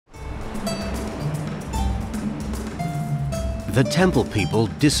The Temple people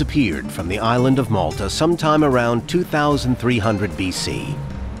disappeared from the island of Malta sometime around 2300 BC.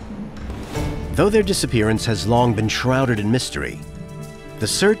 Though their disappearance has long been shrouded in mystery, the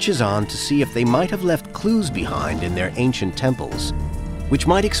search is on to see if they might have left clues behind in their ancient temples, which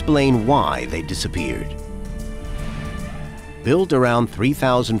might explain why they disappeared. Built around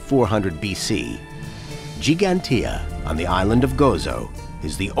 3400 BC, Ggantija on the island of Gozo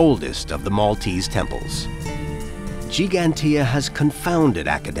is the oldest of the Maltese temples. Ggantija has confounded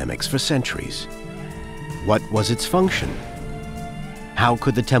academics for centuries. What was its function? How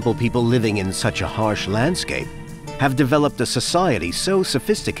could the temple people living in such a harsh landscape have developed a society so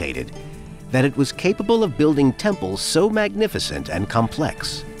sophisticated that it was capable of building temples so magnificent and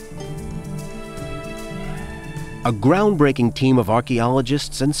complex? A groundbreaking team of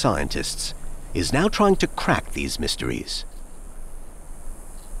archaeologists and scientists is now trying to crack these mysteries.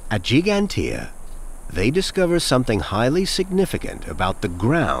 At Ggantija, they discover something highly significant about the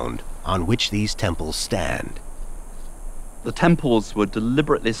ground on which these temples stand. The temples were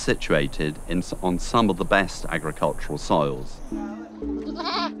deliberately situated on some of the best agricultural soils.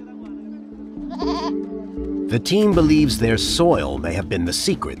 The team believes their soil may have been the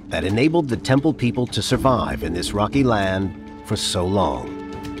secret that enabled the temple people to survive in this rocky land for so long.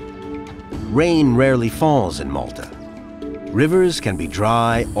 Rain rarely falls in Malta. Rivers can be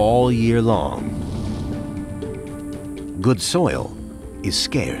dry all year long. Good soil is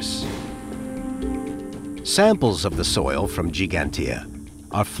scarce. Samples of the soil from Ggantija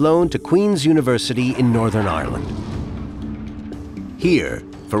are flown to Queen's University in Northern Ireland. Here,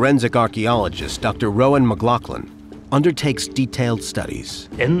 forensic archaeologist Dr. Rowan McLaughlin undertakes detailed studies.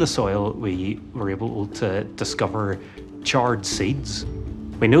 In the soil, we were able to discover charred seeds.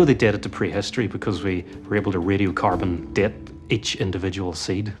 We know they dated to prehistory because we were able to radiocarbon date each individual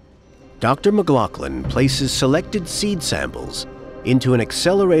seed. Dr. McLaughlin places selected seed samples into an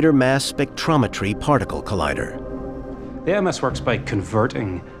accelerator mass spectrometry particle collider. The AMS works by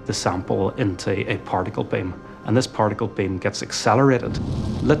converting the sample into a particle beam, and this particle beam gets accelerated,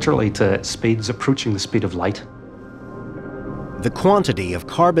 literally to speeds approaching the speed of light. The quantity of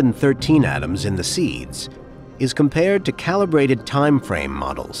carbon-13 atoms in the seeds is compared to calibrated time frame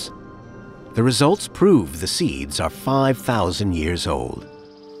models. The results prove the seeds are 5,000 years old.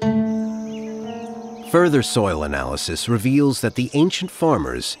 Further soil analysis reveals that the ancient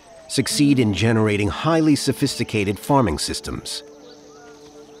farmers succeed in generating highly sophisticated farming systems.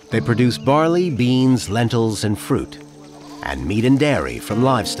 They produce barley, beans, lentils, and fruit, and meat and dairy from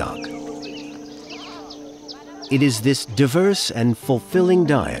livestock. It is this diverse and fulfilling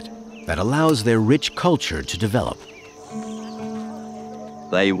diet that allows their rich culture to develop.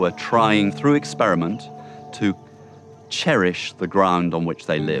 They were trying, through experiment, to cherish the ground on which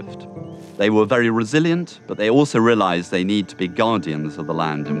they lived. They were very resilient, but they also realized they need to be guardians of the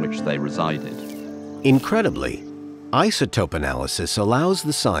land in which they resided. Incredibly, isotope analysis allows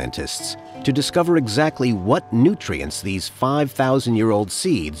the scientists to discover exactly what nutrients these 5,000-year-old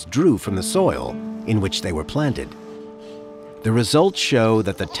seeds drew from the soil in which they were planted. The results show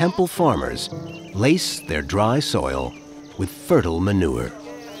that the temple farmers lace their dry soil with fertile manure.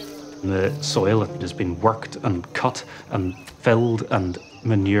 The soil has been worked and cut and filled, and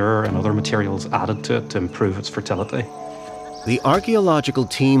manure and other materials added to it to improve its fertility. The archaeological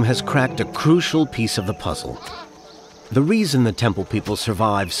team has cracked a crucial piece of the puzzle. The reason the temple people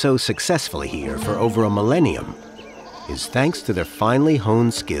survived so successfully here for over a millennium is thanks to their finely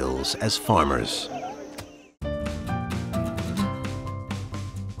honed skills as farmers.